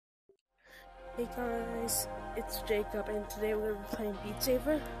Hey guys, it's Jacob, and today we're gonna be playing Beat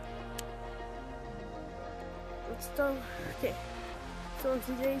Saber. Let's start. Okay, so in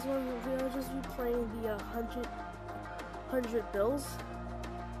today's one, we're gonna just be playing the 100 bills.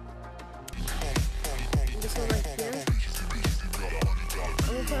 And this one right here.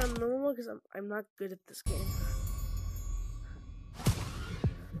 I'm gonna play on normal because I'm not good at this game.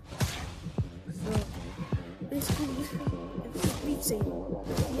 So basically, it's Beat Saber.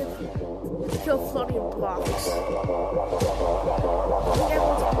 You have to kill floating blocks.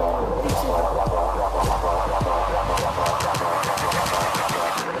 Everyone's playing Beat Saber.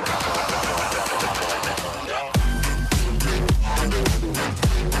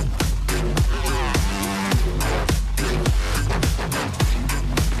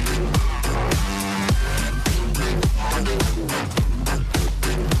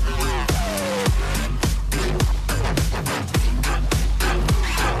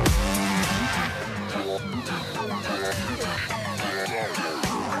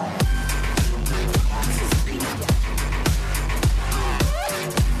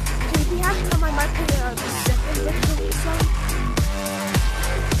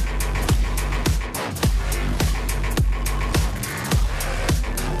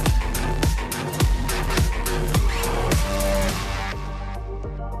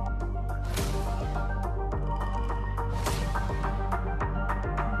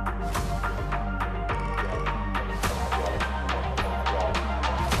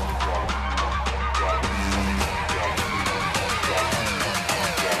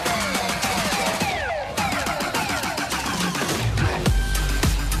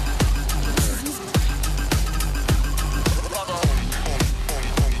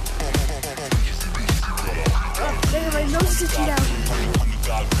 Sit you down.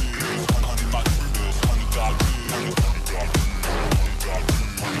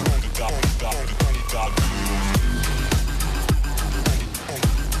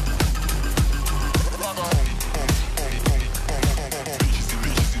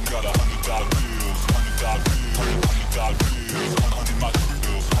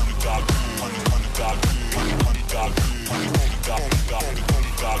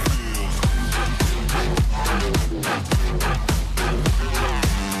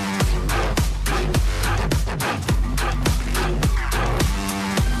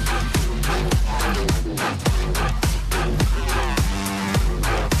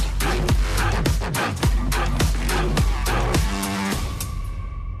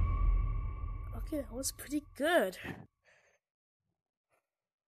 Okay, that was pretty good.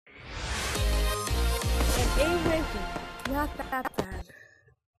 And A ranking, not that bad.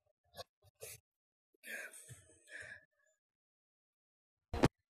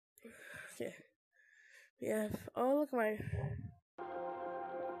 Okay, we have, oh look at my,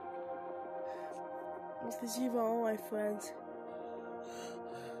 this is even all my friends.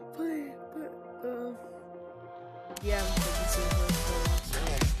 But yeah, I'm taking some of my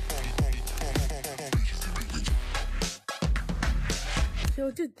friends. Okay,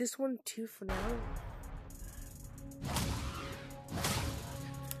 we'll do this one too for now.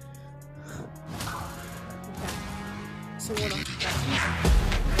 So one off the bat.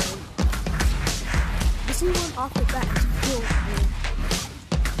 This one off the bat is cool.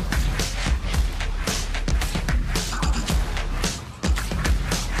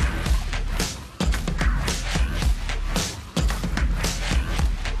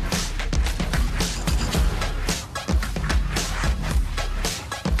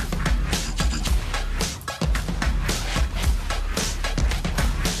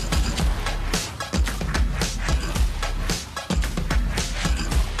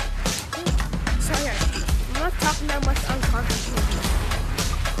 Not much on content.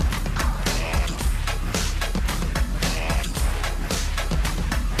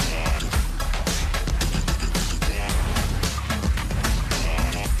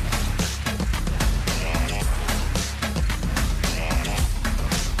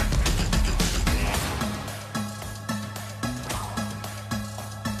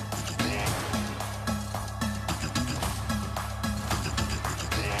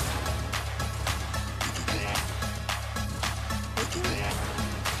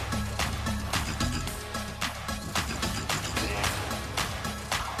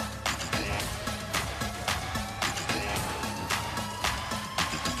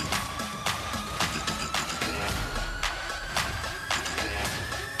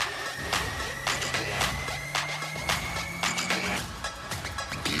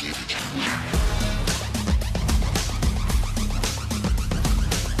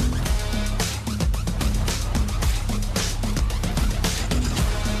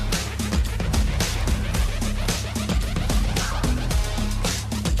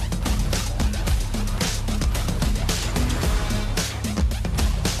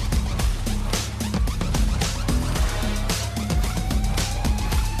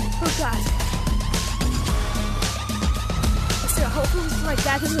 my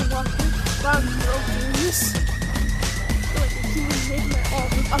dad doesn't walk around doing this. Like a human hitting my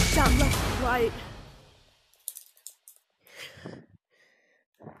arm up, down, left, right.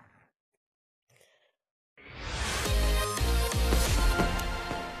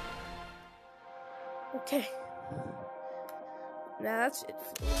 Okay. Now that's it.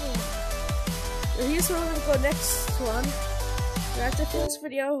 Here's where I'm gonna go next one. That's it for this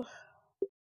video.